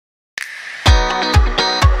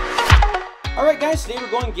Alright guys, today we're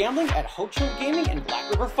going gambling at Hocho Gaming in Black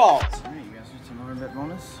River Falls. Alright, you guys, it's another bet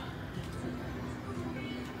bonus.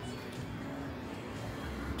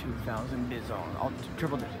 2,000 biz on. All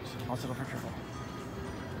triple digits. I'll settle for triple.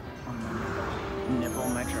 On my nipple,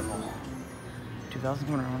 my triple. 2,000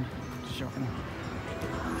 coming around. Just joking.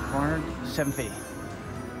 400, 750.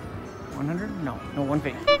 100? No,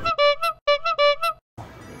 150.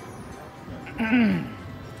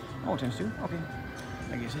 Oh, times 2? Okay.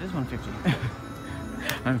 I guess it is 150.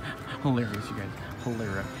 I'm hilarious, you guys.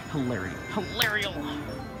 Hilarious. Got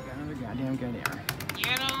another goddamn guy there.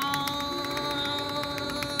 Get him!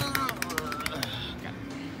 Got it.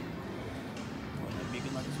 Well, that'd be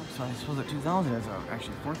good luck as well. So I suppose that 2,000 is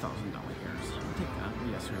actually $4,000 here. So I'll take that.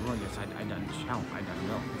 Yes, we will. Yes, I done shout. I done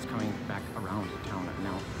will. It's coming back around town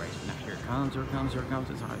now. Right now. Here it comes. Here it comes. Here it comes.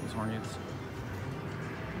 It's hot. It's horny. It's...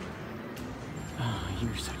 Oh,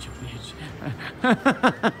 you're such a bitch.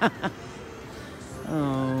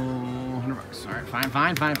 Oh, $100. All right, fine.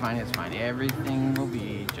 It's fine. Everything will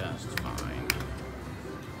be just fine.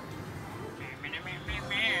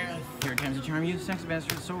 Third time's a charm, you sex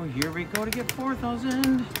bastard. So here we go to get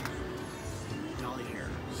 4,000. Dolly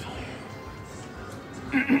hairs.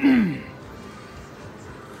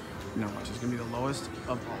 No, watch. It's gonna be the lowest of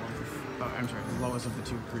all of the. Oh, I'm sorry, the lowest of the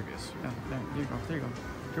two previous. Yeah, there you go. There you go.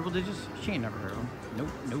 Triple digits? She ain't never heard of them.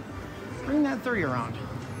 Nope. Bring that 30 around.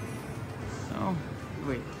 Oh,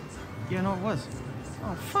 wait. Yeah, no, it was.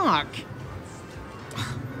 Oh, fuck. You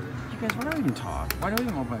guys, why do I even talk? Why do I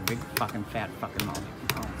even open my big fucking fat fucking mouth?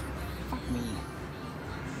 Oh, fuck me.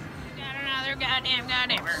 Got another goddamn.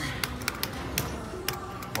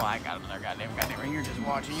 Well, I got another goddamn. You're just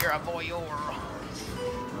watching. You're a voyeur.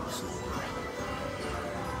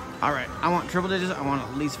 Alright, I want triple digits. I want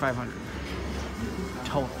at least 500.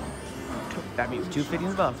 Total. That means 250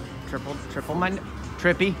 and above. Triple my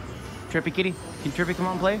Trippy kitty. Can Trippy come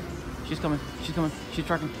on and play? She's coming. She's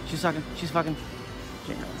trucking. She's sucking. She's fucking.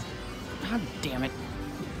 God damn it.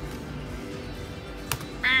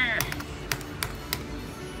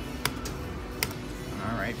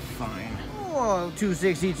 Alright, fine. Oh,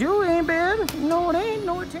 262 ain't bad. No, it ain't.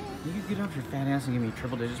 You get off your fat ass and give me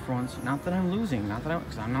triple digits for once. Not that I'm losing.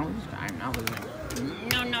 Because I'm not losing. I'm not losing.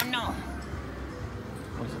 No.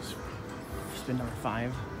 What is this? Spin number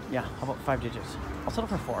 5? Yeah, how about 5 digits? I'll settle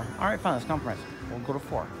for 4. Alright, fine, let's compromise. We'll go to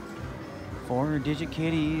 4. 4-digit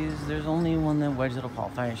kitties. There's only one that wedge that'll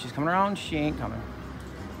qualify. She's coming around, she ain't coming.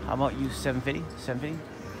 How about you, 750? 750?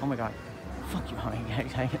 Oh my god. Fuck you, honey.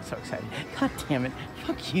 I get so excited. God damn it.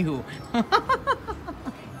 Fuck you.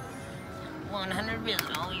 100 bills.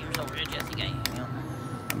 Oh, you're so rich, SDGuy. Yeah.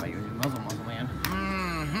 How about you, muzzle man?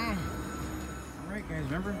 Alright guys,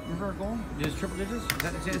 remember our goal? Is triple digits?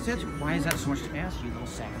 Is that, why is that so much to ask, you little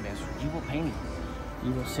sack of bastard? You will pay me.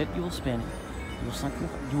 You will sit, you will spin, you will suck,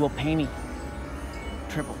 you will pay me.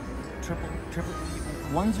 Triple.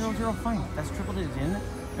 100, fine. That's triple digits, isn't it?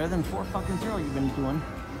 Better than 4 fucking 0 you've been doing.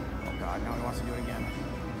 Oh god, now he wants to do it again.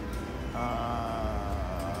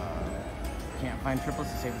 Can't find triples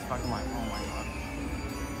to save his fucking life. Oh my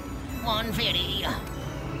god. 150.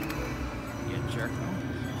 You jerk.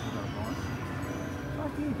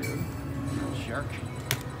 Fuck you, dude. Shark.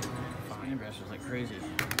 Fine bastards like crazy.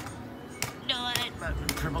 Do it! But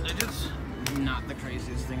triple digits, not the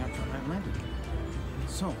craziest thing I've landed.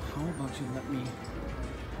 So, how about you let me...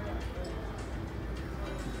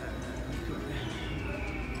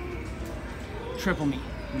 Triple me,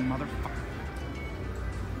 motherfucker.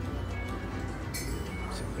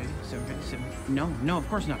 750. No, of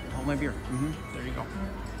course not. Hold my beer. There you go.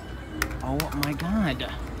 Oh my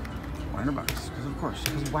god. $100, because of course.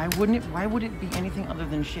 Because why would it be anything other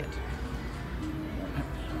than shit?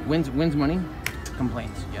 Wins money,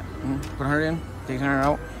 complains. Yeah. Put 100 in, takes 100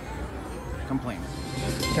 out, complains.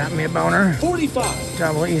 Got me a boner. 45.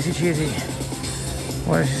 Double easy cheesy.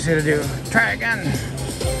 What does she say to do? Try again.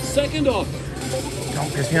 Second offer.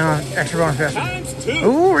 Don't piss me off. Extra bonus faster. Times 2.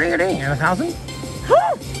 Ooh, ring a ding. And 1,000.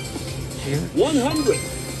 100.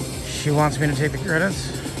 She wants me to take the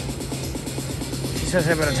credits. She says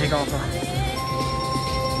I better take offer.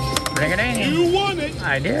 Ring a ding. You won it.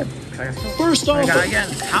 I did. First offer. Got again.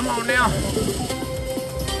 Come on now.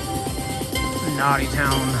 Naughty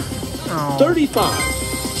town. Oh. 35.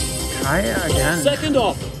 Try it again. Second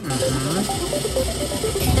offer.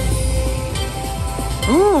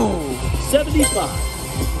 Ooh. 75.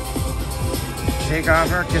 Take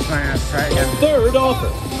offer. Kiss my ass. Try it again. Third offer.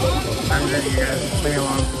 I'm good, you guys. Leave me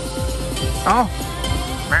alone. Oh.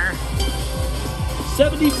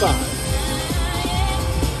 75.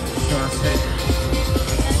 You want to sit?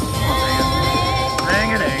 Ring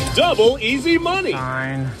a ding. Double easy money.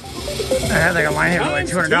 Fine. I had like a line here for like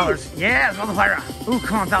 $200. Yeah, multiplier. Ooh,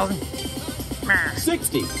 come on, 1,000.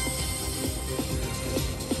 60.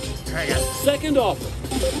 Try again. Second offer.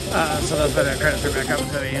 So that's better credit through back up to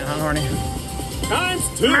the horny. Times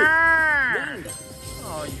 2. 90.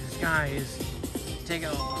 Oh, you guys. Take it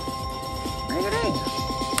over. Ring-a-ding.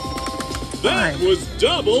 That was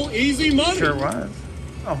double easy money. Sure was.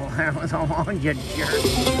 Oh, that was all on you jerk.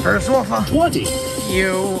 First offer. 20.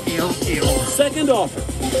 You. Second offer.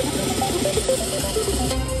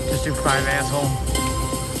 Just do 5, asshole.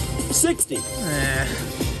 60.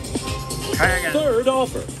 Try again. Third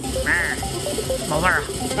offer. Mulder.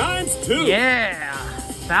 Times 2. Yeah.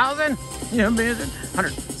 1,000. You amazing.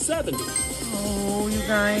 100. 70. Oh, you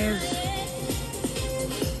guys.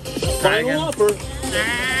 Final offer.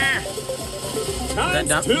 Times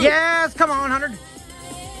Times 2. Yes, come on, 100.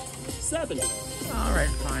 70. All right,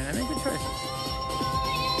 fine. I make good choices.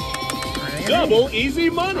 Double easy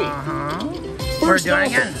money. We're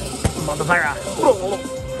doing it. Multiplier.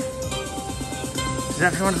 Is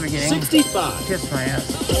that from the beginning? 65. Kiss my ass.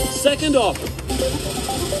 Second offer.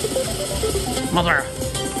 Multiplier.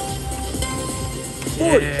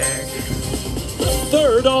 40.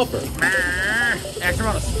 Third offer. Extra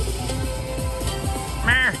bonus.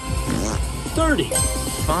 30.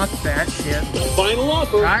 Fuck that shit. Final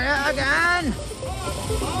offer. Try it again.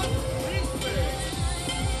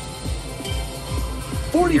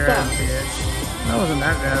 45. That wasn't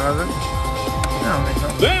that bad, was it? I don't think so.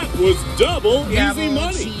 That was double easy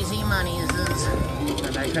money. Cheesy money.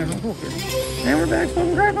 And we're back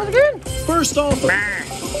smoking crack once again. First offer.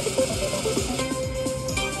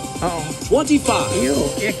 Uh-oh. 25. Ew,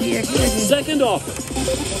 icky. Second offer.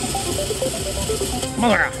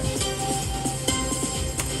 Mother.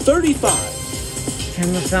 35. Can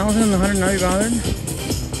the 1,000 and the 100 not be bothered?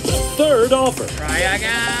 Third offer. Try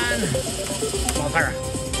again. Mother.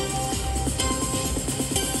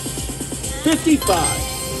 55.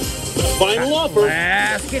 Final offer.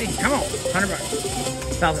 Last kitty. Come on. 100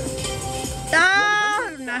 bucks. 1,000. Ah!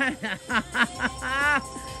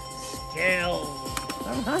 Skills.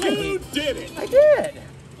 You did it. I did.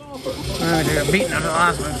 I'm gonna take a beating after the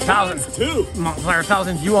last one. 1,000. 2. Multiplier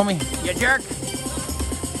 1,000. You owe me. You jerk.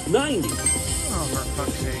 90. Oh, for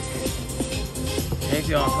fuck's sake. Take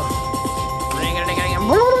the offer. Ring it again.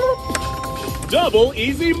 Double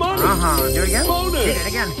easy money. Do it again. Bonus. Hit it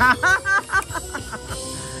again.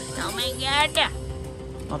 Oh my god.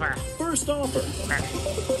 Multiplier. First offer.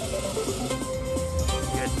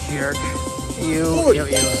 You jerk. You.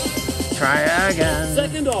 Try again.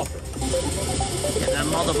 Second offer. Get that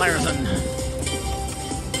multiplier son.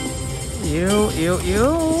 You.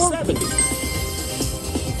 70.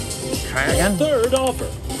 Try again. Third offer.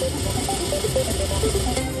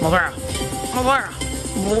 Multiplier.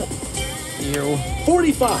 You.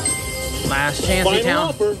 45. Last chance, Final town.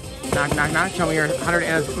 offer. Knock. Show me your 100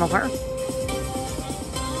 as multiplier.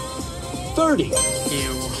 30. You.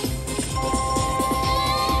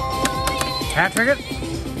 Hat trick it.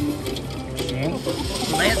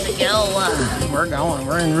 Let's go. We're going.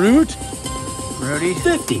 We're en route. Rudy.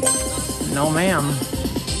 50. No, ma'am.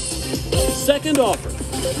 Second offer.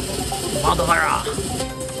 Multiplier.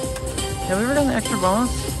 Have we ever done the extra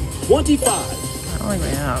bonus? 25. I don't think we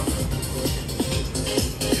have.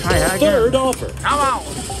 Try that again. Third offer. Come on.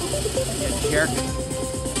 You jerk.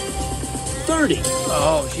 30.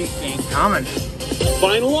 Oh, she ain't coming.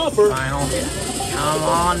 Final offer. Final. Come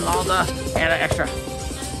on, Malta. Add an extra.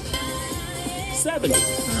 70. Oh,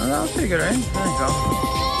 that was pretty good, right? There you go.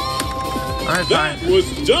 All right, That fine. was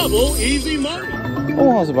double easy money. Oh,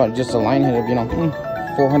 how's about just a line hit of,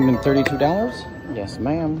 $432? Yes,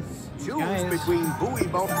 ma'am. Choose between buoy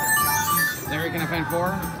boat. Larry, can I find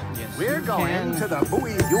 4? Yes. We're going to the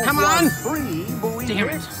buoy. You Come want on. 3 buoy Damn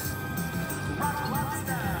it. hits.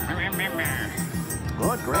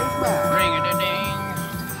 Good, great man. Ring it a ding.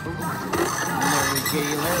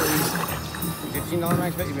 Larry. $15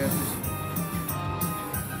 max bet you bastards.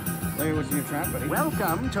 Larry, what's in your trap, buddy?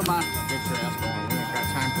 Welcome to my... Get your ass going. We ain't got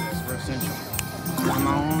time for this. We're essential. Come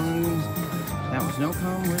on. That was no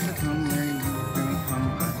come. Where's the come? Larry, Larry, come.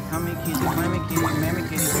 Come, kitty, climb kitty, mammy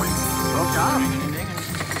kitty. Look up. Ring it a ding.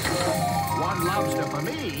 1 lobster for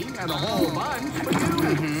me and a whole bunch for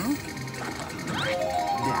you.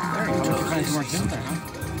 Larry, you should find some more shit there, huh?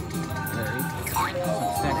 Larry.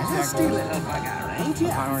 Nasty little bugger, ain't ya?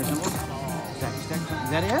 Stack. Is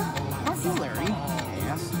that it? Oh, you, Larry.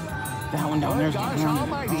 Yes. That one down there's Gosh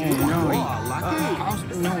almighty. No.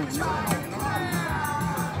 Lucky. No.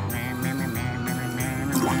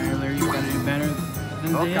 Larry, you gotta do better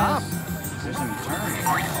than Look this. up. There's some turn.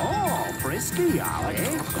 Oh, frisky,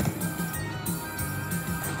 Ollie.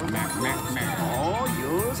 Oh,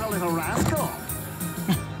 you's a little rascal.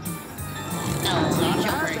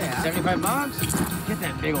 $75? Get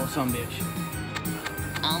that big old sumbitch.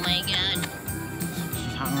 Oh my god.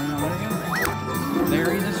 She's hollering over again.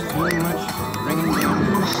 Larry, this is too much. Bring him down.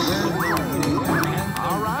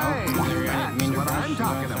 All right. That's what I'm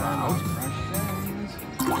talking about.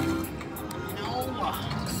 No.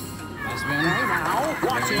 Last man. Hey now,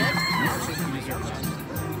 watch it.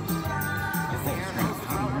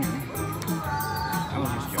 I was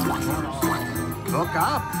just joking. Look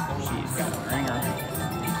up. She's got a ringer.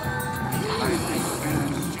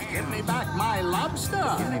 Give me back my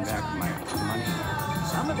lobster. Give me back my money.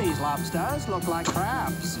 Some of these lobsters look like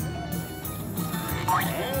crabs.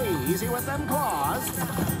 Hey, easy with them claws.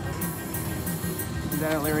 Is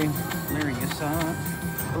that it, Larry? Larry, you suck.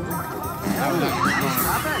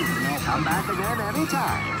 Nothing. Come back again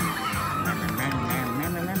anytime.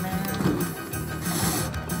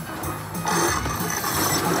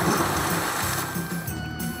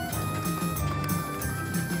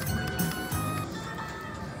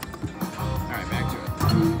 Alright, back to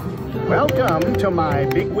it. Welcome to my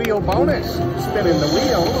big wheel bonus. Spinning the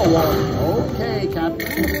wheel. Okay,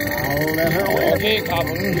 Captain. I'll let her win. Okay,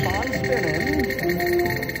 Captain. Keep on spinning.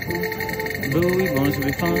 Buoy bonus will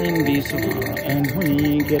be fun, be so fun, and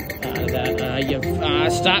we get out of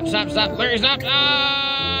that. Stop, Larry, stop!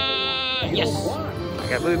 Yes! I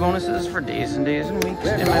got buoy bonuses for days and days and weeks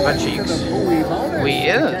in my butt cheeks. We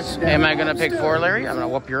is. Am I gonna pick 4, Larry? I'm gonna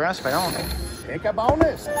whoop your ass if I don't. Pick a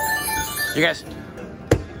bonus. You guys.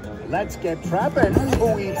 Let's get trapping.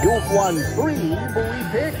 Buoy Duke 1-3 buoy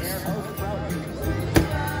picks.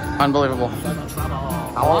 Unbelievable.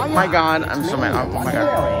 Oh my god, I'm so mad. Oh my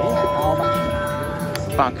god.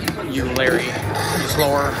 Fuck you, Larry. You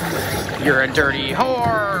slower. You're a dirty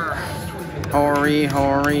whore. Hoary.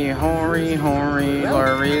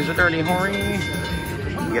 Larry's a dirty hoary.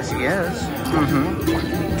 Yes, he is.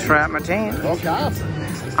 Trap my taint. Look up.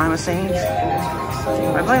 I'm a saint.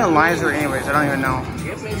 I'm playing a Lizer anyways, I don't even know.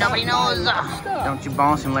 Nobody knows. Don't you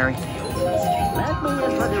boss him, Larry. Let me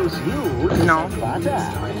introduce you to No. butter.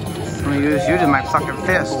 I'm gonna use you to my fucking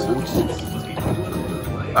fist.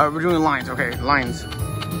 We're doing lines, okay, lines.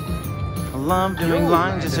 I love doing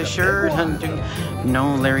lines, it's a shirt hunting.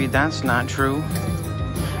 No, Larry, that's not true.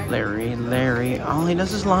 Larry, all he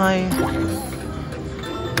does is lie.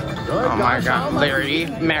 Oh my god, Larry,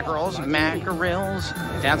 mackerels.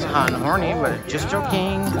 That's hot and horny, but just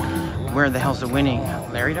joking. Where the hell's the winning?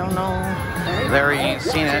 Larry don't know. Larry ain't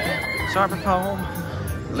seen it, so apropos.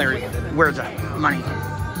 Larry, where's the money?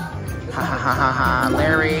 Ha ha ha ha ha,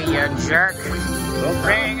 Larry, you jerk.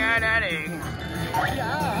 Ring-a-da-ding.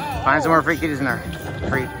 Find some more free kitties in there.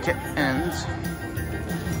 Free kittens.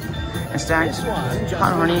 And stacks.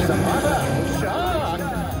 Hot horny.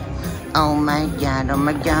 Oh my god,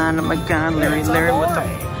 Larry, what the...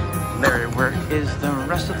 Larry, where is the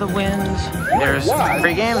rest of the wins? There's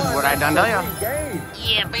free games, what I done tell ya.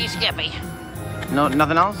 Yippee skippy. No,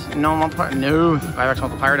 nothing else? No multiplier? No, 5x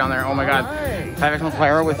multiplier down there, oh my god. 5x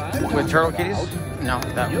multiplier with turtle kitties? No,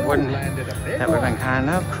 that wouldn't have been kind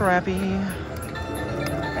of crappy.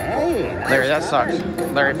 Larry, that sucks.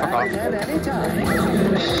 Larry, fuck off.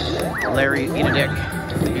 Larry, eat a dick.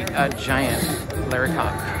 Eat a giant Larry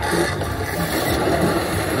cock.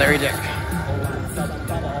 Larry dick.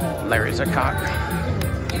 Larry's a cock.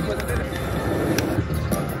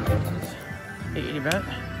 80 bet.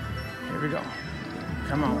 Here we go.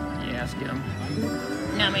 Come on. Yes, get him.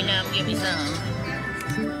 Nummy num, give me some.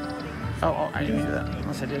 Oh, I didn't do that.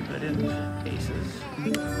 Unless I did, but I didn't. Aces.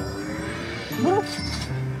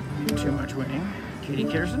 Too much winning. Kitty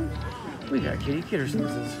Kitterson? We got Kitty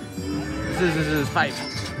Kittersons. This is 5.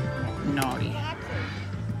 Naughty.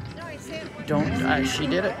 Don't, she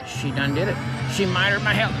did it. She done did it. She mitered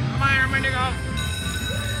my hell. Mitered my dick off.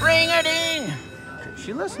 Ring-a-ding.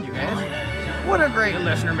 She listened, you guys. What a great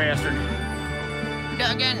listener bastard.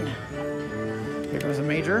 Duggan. Here goes a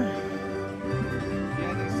major.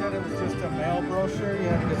 Yeah, they said it was just a mail brochure. You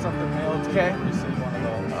had to get something mailed to Okay. receive one of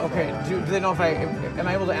those. Okay, do they know if am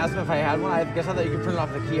I able to ask them if I had one? I guess I thought you could print it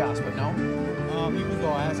off the kiosk, but no? You can go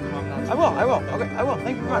ask them. I'm not sure. I will. Okay, I will.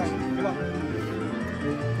 Thank you very much. Good luck.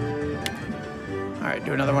 All right,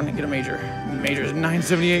 do another one and get a major. Major's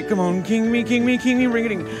 978. Come on, king me,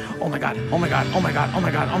 ring-a-ding. Oh my god.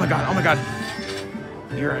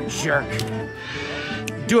 You're a jerk.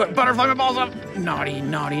 Do it, butterfly my balls up. Naughty.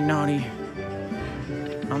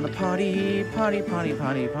 On the potty.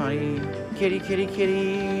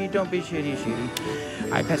 Kitty. Don't be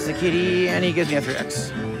shitty. I pets the kitty and he gives me a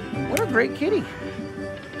 3x. What a great kitty.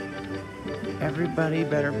 Everybody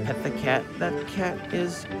better pet the cat. That cat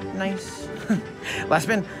is nice. Last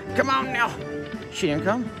spin. Come on now. She didn't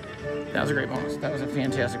come. That was a great bonus. That was a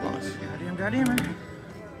fantastic bonus. Goddamn.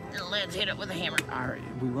 Let's hit it with a hammer. All right,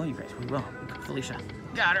 we will, you guys. We will. Felicia.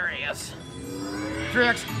 Got her ass.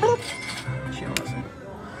 3x. Boop. She don't listen.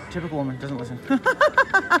 Typical woman. Doesn't listen.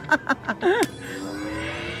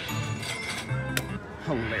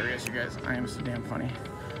 Hilarious, you guys. I am so damn funny.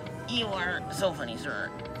 You are so funny, sir.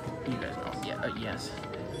 You guys know. Yeah, yes.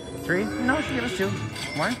 3? No, she gave us 2.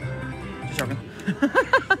 Why? Just joking.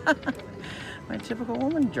 My typical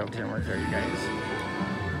woman joke didn't work there, you guys.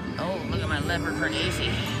 Oh, look at my leopard for an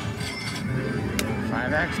AC.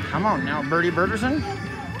 5x. Come on now, Birdie Birderson.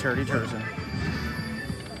 Turdy Turderson.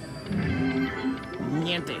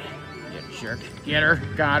 Niente. You jerk. Get her.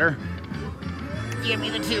 Got her. Give me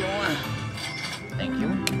the 2. Thank you.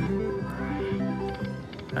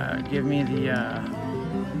 Give me the,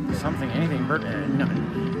 something, anything. No.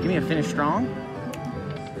 Give me a finish strong.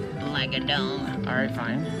 Like a dome. All right,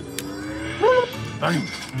 fine. Bang.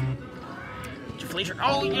 Felicia.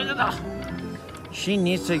 Oh, yeah. She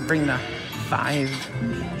needs to bring the 5.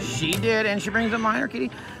 She did, and she brings a minor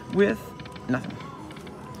kitty with nothing.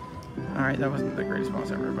 All right, that wasn't the greatest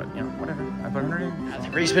bonus ever, but you know, whatever. I put 100 in. As a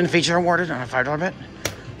respin feature awarded on a $5 bet.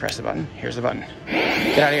 Press the button. Here's the button.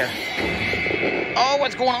 Get out of here. Oh,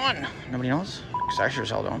 what's going on? Nobody knows? Because I sure as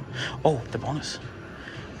hell don't. Oh, the bonus.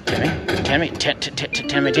 10 me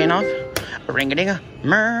off. Ring-a-dinga.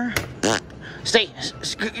 Mer. Stay.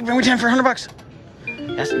 Bring me 10 for $100.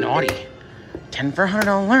 That's naughty. 10 for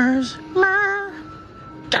 $100. Mer.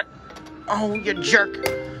 Oh, you jerk.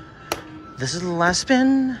 This is the last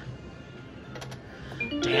spin.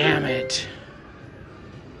 Damn it.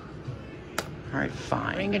 All right,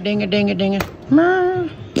 fine. Ring-a-dinga-dinga-dinga. Mer.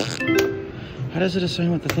 How does it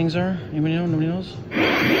assign what the things are? Anybody know? Nobody knows?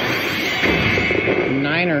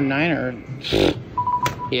 Niner.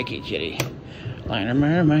 Icky kitty.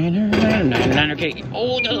 Niner kitty.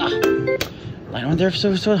 Oh, line on there,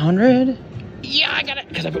 so 100. Yeah, I got it.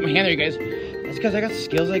 Because I put my hand there, you guys. That's because I got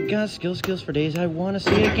skills. I got skills for days. I want to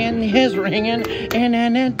see it again. Yes, ringing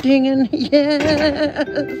and dinging. Yes.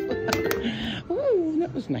 Ooh,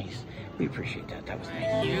 that was nice. We appreciate that. That was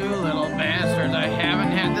nice. You little bastards. I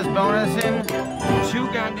haven't had this bonus in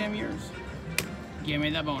 2 goddamn years. Give me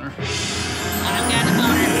that boner. I've got a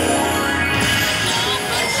boner.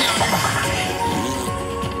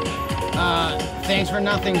 Thanks for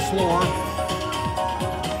nothing, Slore.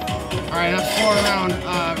 Alright, enough slore around.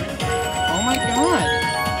 Oh my god.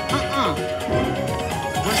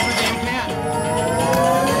 Where's the damn cat?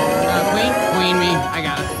 Queen me. I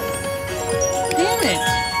got it. Damn it.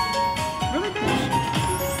 Really, bitch?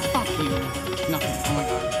 Fuck you. Nothing. Oh my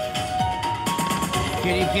god.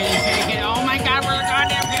 Kitty. Oh my god, where's the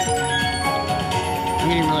goddamn cat? I'm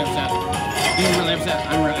getting really upset.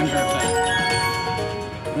 I'm very upset.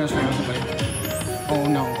 I'm gonna swing on somebody. Oh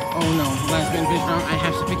no. Last spin fish round. I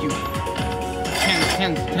have to pick you.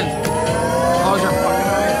 10s. Close your fucking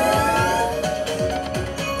eyes.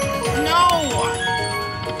 No!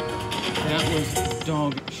 That was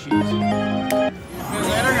dog shit.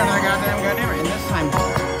 Later, goddamn it. And this time,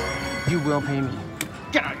 you will pay me.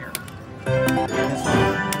 Get out of here.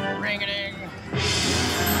 Ring-a-ding.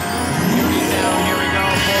 Here we go.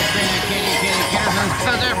 Full screen of kitty.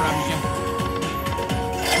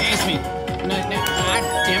 Chase me. No, God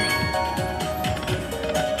damn it.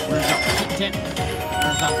 Where's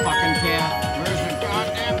the fucking cat? Where's the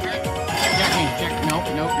goddamn cat? Jack me. Nope.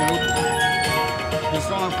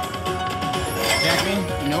 Pissed off. Jack me?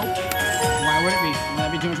 Nope. Why would it be?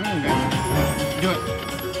 That'd be too much money, guys. Do it.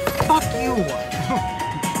 Fuck you.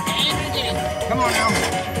 Come on now.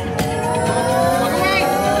 Look away.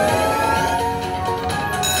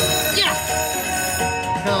 Yeah.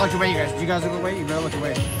 I gotta look away, you guys. Did you guys look away? You better look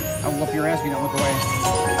away. I'll whoop your ass if you don't look away.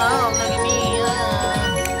 Oh, look at me.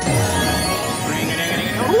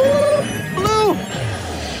 Blue!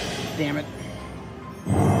 Damn it.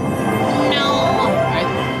 No.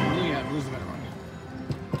 Blue's the better one.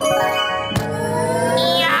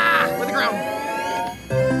 Yeah. With the ground.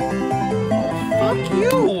 Fuck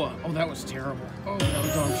you! Oh, that was terrible. Oh, that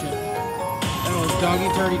was dog shit. That was doggy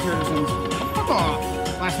turdy turtles. Fuck off.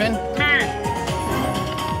 Last spin.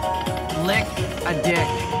 Lick a dick.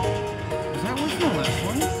 Is that what's the last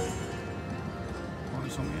one?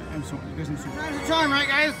 I'm so you guys are so times to charm, right,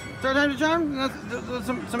 guys? Third time to charm?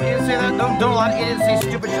 Some idiots say that. Don't a lot of idiots say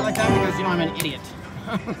stupid shit like that because, you know, I'm an idiot.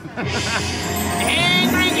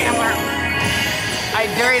 Angry gambler! I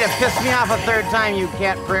dare you to piss me off a third time, you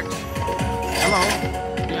cat pricks. Hello?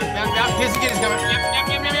 Yep. Pissy kitty's coming.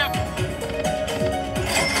 Yep.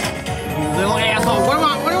 You little asshole. What do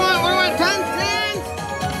I want? What do I want? What do I want? Tons?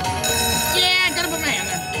 Yeah, I gotta put my hand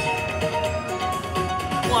there.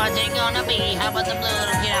 What's it gonna be? How about the blue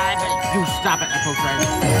little kid eye? You stop it, that poke's right.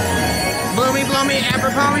 Blow me,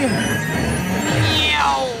 apropos me.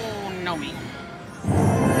 Yo, no me.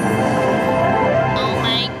 Oh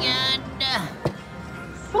my god.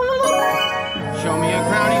 Show me a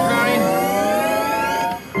crowny.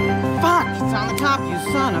 Fuck, it's on the top, you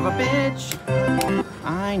son of a bitch.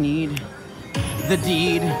 I need the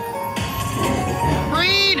deed.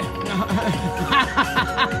 Read!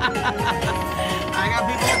 I got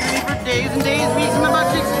people looking at me for days and days, weeks, and my butt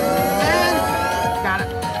cheeks. And got it.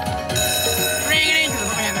 Bring it in, because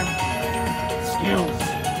I'm in there. Skills.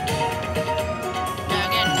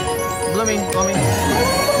 Again. Blow me.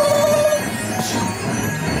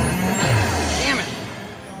 Damn it.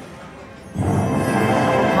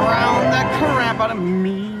 Crown the crap out of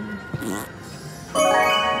me.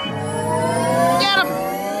 Get him!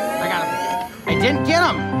 I got him. I didn't get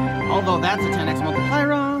him. Although that's a 10x multiplier.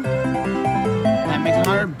 That makes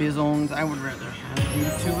 100 bizones. I would rather have you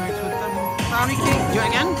 2x with the brownie cake. Do it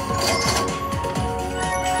again.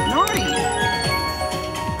 Naughty.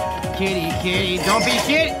 Kitty, don't be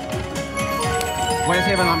shitty. What did I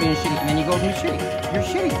say about not being shitty? And then you go be shitty. You're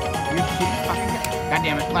shitty. You're shitty fucking guy. God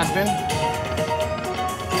damn it. Last spin.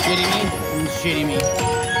 Shitty me.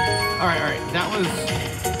 Alright. That was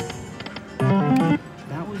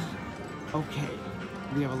okay.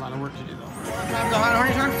 We have a lot of work to do though.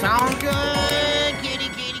 Sounds good.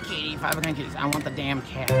 Kitty. 5 of kind kitties. I want the damn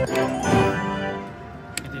cat. Get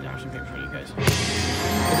the adoption papers for you guys. Is it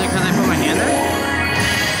because I put my hand there?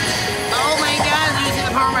 Oh my god, do you see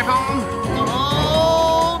the power of my phone?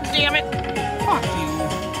 Oh, damn it. Fuck you.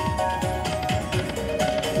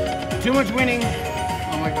 Too much winning.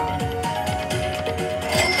 Oh my god.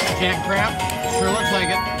 Jack crap. Sure looks like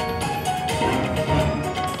it.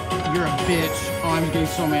 You're a bitch. Oh, I'm getting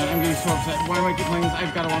so mad. I'm getting so upset. Why do I keep playing this?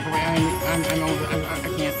 I've got to walk away. I'm over. I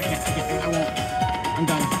can't. I won't. I'm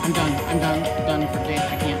done. Done for days.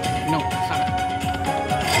 I can't. No, stop it.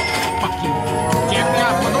 Fuck you. Jack me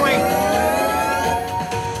off. Look away.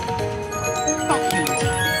 Fuck you.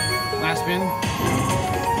 Last spin.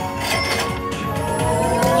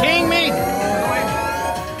 King me. Look away.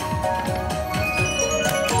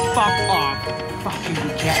 Fuck off. Fuck you,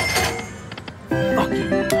 cat. Fuck you.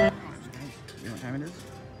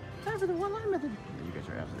 You guys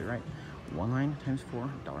are absolutely right. 1 line times 4,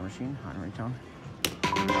 dollar machine, hot ringtone.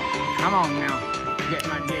 Come on now. Get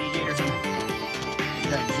my JD Gatorson.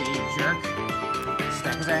 The JD jerk.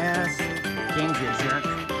 Stack his ass. King's your jerk.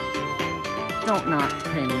 Don't not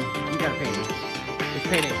pay me. You gotta pay me. It's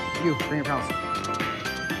payday. You, bring your pals.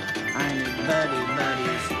 I need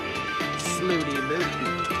buddies. Slooty booty.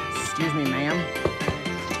 Excuse me, ma'am.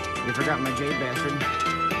 You forgot my J bastard.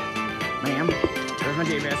 Ma'am. There's my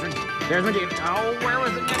J bastard. There's my J. Oh, where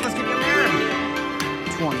was the necklace? Get in there.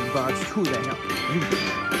 $20. Who the hell? You.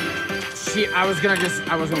 Shit, I was gonna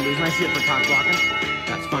lose my shit for cock blocking.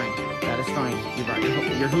 That's fine. That is fine. You brought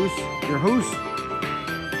your hoose. Your hoose.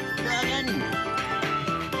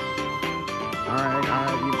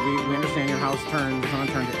 Alright. We understand your house turns. It's on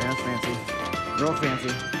turn to ass fancy. Real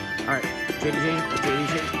fancy. Alright. JD.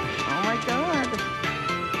 Oh my god.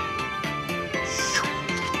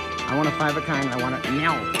 I want a 5 of kind. I want it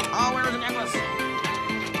now. Oh, where is the necklace?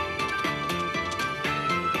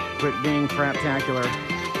 Quit being craptacular.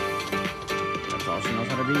 That's all she knows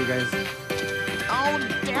how to be, you guys. Oh,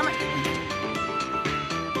 damn it!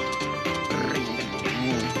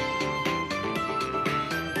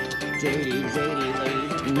 JD,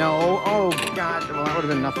 lady. No. Oh, God. Well, that would have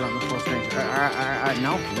been nothing on the full screen.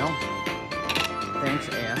 No. Thanks,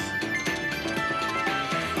 ass.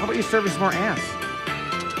 How about you service more ass?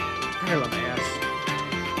 I love ass.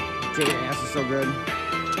 Jade ass is so good.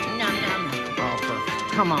 Nom. Oh,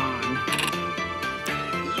 perfect. Come on.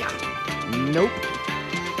 Yeah. Nope.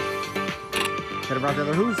 Could have brought the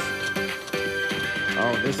other hoose.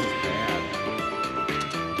 Oh, this is bad.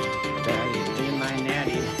 Daddy, be my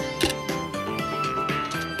natty.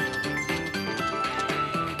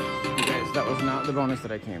 You guys, that was not the bonus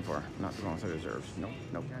that I came for. Not the bonus I deserved. Nope.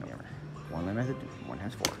 1 line method, 1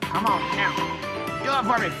 times 4. Come on, now. Do it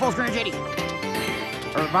for me. Full screen of JD.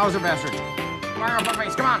 Or Bowser bastard. Mario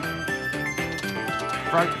fuckface, come on.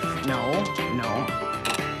 Front. No.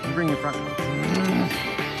 You bring your front.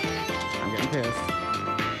 I'm getting pissed.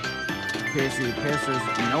 Pissy pissers.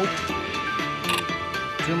 Nope.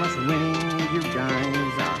 Too much winning, you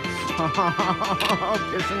guys are.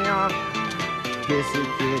 Pissing me off. Pissy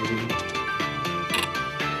kitty.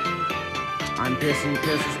 I'm pissy.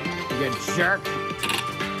 You jerk.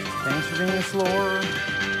 Thanks for being slower.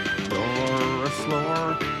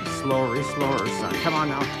 Slower, son. Come on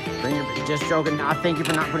now. Bring your, just joking. Thank you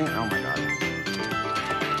for not putting it. Oh my God.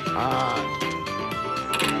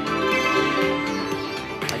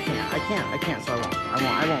 I can't, so I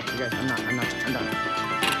won't. You guys, I'm done.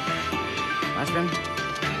 Last spin?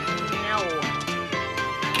 No.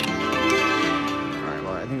 Alright,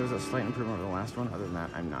 well, I think it was a slight improvement over the last one. Other than that,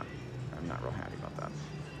 I'm not real happy about that.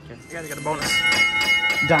 Okay, you guys got a bonus.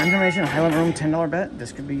 Dime donation, Highland Room, $10 bet.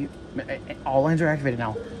 This could be, all lines are activated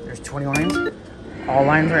now. There's 20 lines. All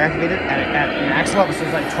lines are activated at max level, so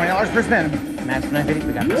it's like $20 per spin. Max spin activated,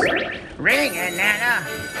 we got this. Ring and Nana,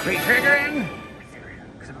 re-triggering.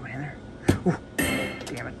 Is somebody in there? Ooh,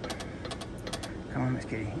 damn it. Come on, Miss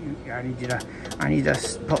Kitty. I need you to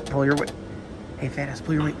pull your weight. Hey, fat ass,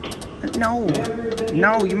 pull your weight. No,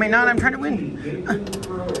 you may not. I'm trying to win.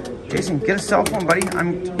 Jason, get a cell phone, buddy.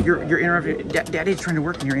 You're interrupted. Daddy's trying to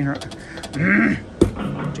work and you're interrupted.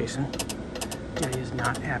 Jason, Daddy is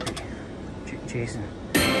not happy. Jason,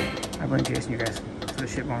 I blame Jason, you guys, for the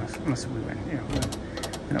shit bonus. Unless we win, you know.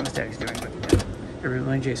 I know what Daddy's doing, but I really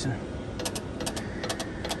blame Jason.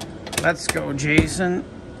 Let's go, Jason.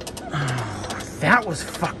 Oh, that was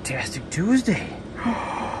Fucktastic Tuesday.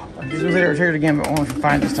 This was later triggered again, but only for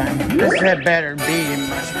 5 this time. This had better be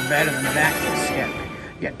much better than that.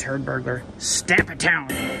 You got Turd Burglar. Stamp it down.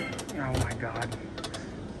 Oh my God.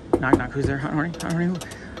 Knock knock. Who's there? Hot and horny? Hot and horny?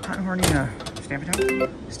 Hot and horny? Stamp it down?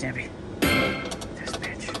 Stampy. This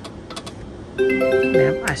bitch.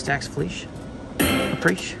 Ma'am, I stacks fleesh. A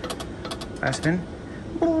preach. Last spin.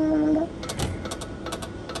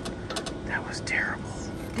 That was terrible.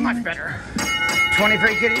 Much better. 20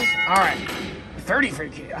 free kitties? Alright. 30 free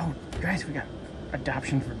kitties. Oh, guys, we got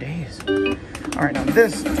adoption for days. Alright, now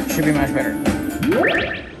this should be much better.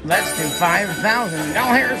 Let's do 5,000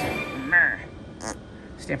 dollars.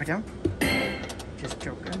 Stamp it down. Just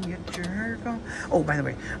joking. Get your hair going. Oh, by the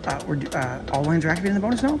way, we're all lines are activated in the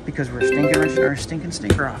bonus now because we're wrenching our stinking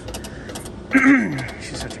stinker off.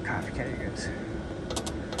 She's such a copycat, you guys.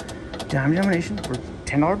 Dime denomination. We're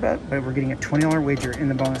 $10 bet, but we're getting a $20 wager in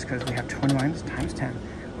the bonus because we have 20 lines times 10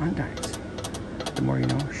 on dimes. The more you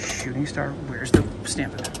know. Shooting star. Where's the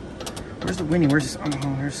stamping? Where's the winning? Where's this? Oh,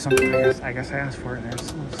 there's something. I guess I asked for it. And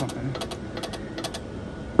there's a little something.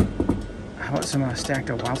 How about some stacked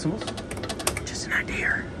wild symbols? Just an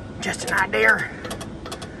idea. Just an idea.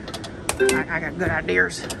 I got good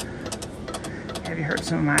ideas. Have you heard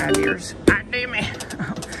some of my ideas? Idea me.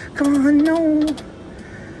 Oh, come on, no.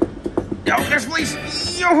 Oh, there's police.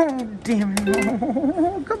 Oh, damn it.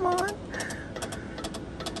 Oh, come on.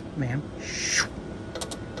 Ma'am.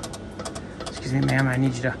 Excuse me, ma'am. I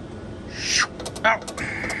need you to. Oh.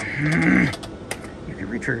 You can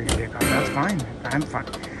re-trigger your dick off. That's fine. I'm fine.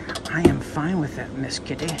 I am fine with that, Miss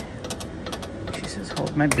Kitty. She says,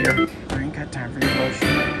 hold my beer. I ain't got time for your bullshit.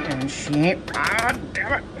 And she ain't. Ah,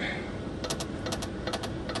 damn it.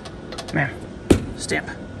 Ma'am. Stamp.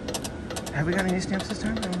 Have we got any stamps this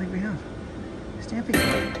time? I don't think we have. Stampy.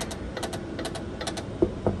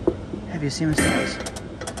 Have you seen the stamps?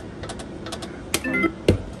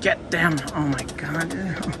 Get them. Oh my God.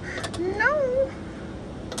 No.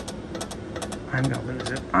 I'm going to lose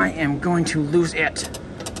it. I am going to lose it.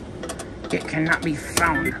 It cannot be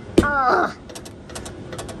found. Ugh.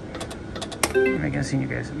 I'm making a scene, you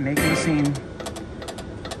guys. Making a scene.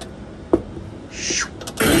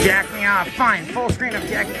 Jack me off. Fine. Full screen of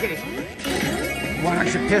Jack and Kitty. Why don't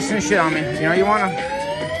you piss and shit on me? You know you want to.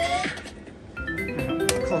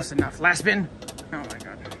 Close enough. Last spin. Oh my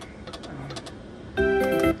God.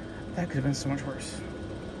 That could have been so much worse.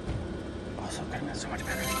 Also could have been so much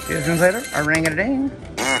better. 2 spins later. I rang it a ding.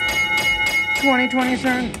 20, 20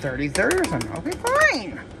 cents. 30, 30 or something. Okay,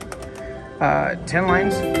 fine. 10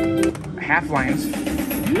 lines. Half lines.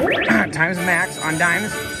 Times max on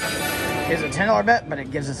dimes. Is a $10 bet, but it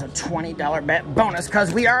gives us a $20 bet bonus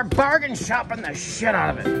because we are bargain shopping the shit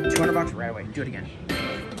out of it. $200 right away. Do it again.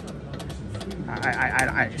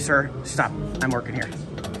 Sir, stop. I'm working here.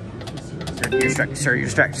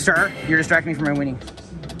 Sir, you're distracting me from my winning.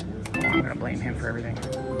 Oh, I'm gonna blame him for everything.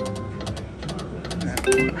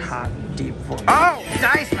 That hot, deep voice. Oh,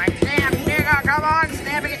 dice, my damn nigga. Come on,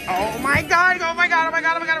 snapping it. Oh my God. Oh my God. Oh my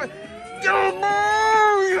God. Oh my God.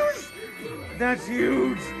 Oh, that's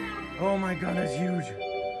huge. Oh my God, that's huge.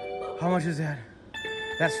 How much is that?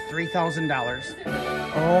 That's $3,000.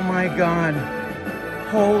 Oh my God.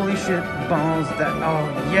 Holy shit balls. That. Oh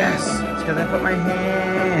yes. It's because I put my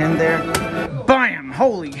hand there. Bam!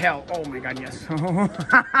 Holy hell. Oh my God, yes. I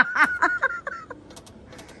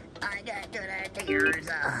got good ideas.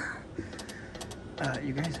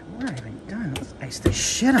 You guys, we're not even done. Let's ice the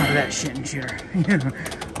shit out of that shit and cheer.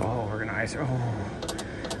 Oh, we're gonna ice it. Oh,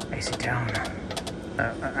 ice it down.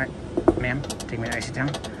 Ma'am, take me to ice it down.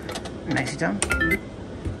 Ice it down.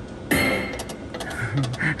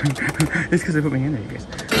 It's because I put my hand there, you guys.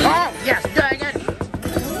 Oh, yes, dang it.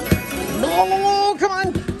 Oh, come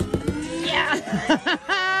on. Yeah.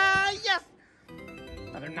 Yes.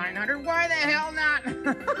 Another 900. Why the hell not?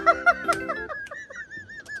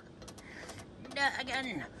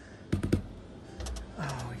 Again.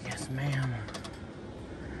 Oh, yes, ma'am.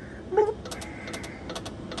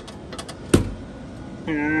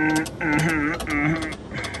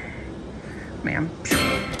 Ma'am.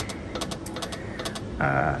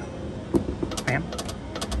 Ma'am.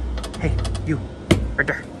 Hey, you. Right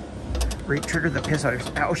there. Trigger the piss out of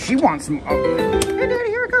her. Oh, she wants some. Oh. Hey, Daddy,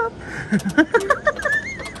 here it comes.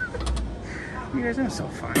 You guys are so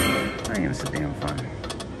fun. I am so damn fun.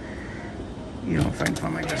 You don't find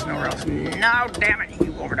fun like this nowhere else. No, damn it.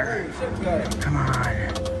 You over there. Come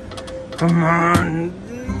on. Come on.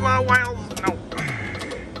 Wild. No.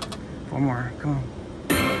 One more. Come on.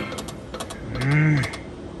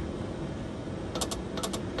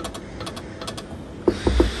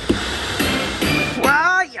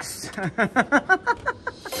 Wow, yes.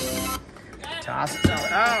 Toss it out.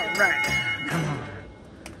 All right. Come on.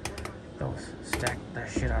 Those. Stack that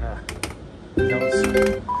shit out of those.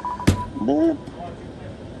 Boop.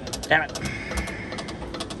 Damn it.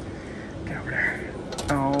 Get over there.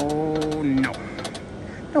 Oh, no.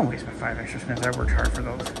 Don't waste my 5 extra spins. I worked hard for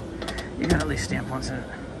those. You gotta at least stamp once in it.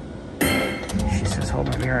 She says, hold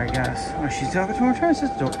my beer, I guess. Oh, she's talking to her friend.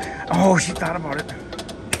 Says, don't. Oh, she thought about it.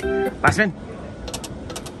 Last spin.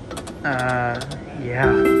 Yeah.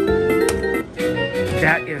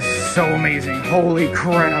 That is so amazing. Holy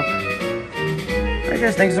crap. Alright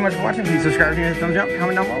guys, thanks so much for watching. Please subscribe, hit the thumbs up,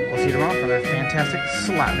 comment down below. We'll see you tomorrow for another fantastic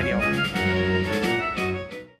slot video.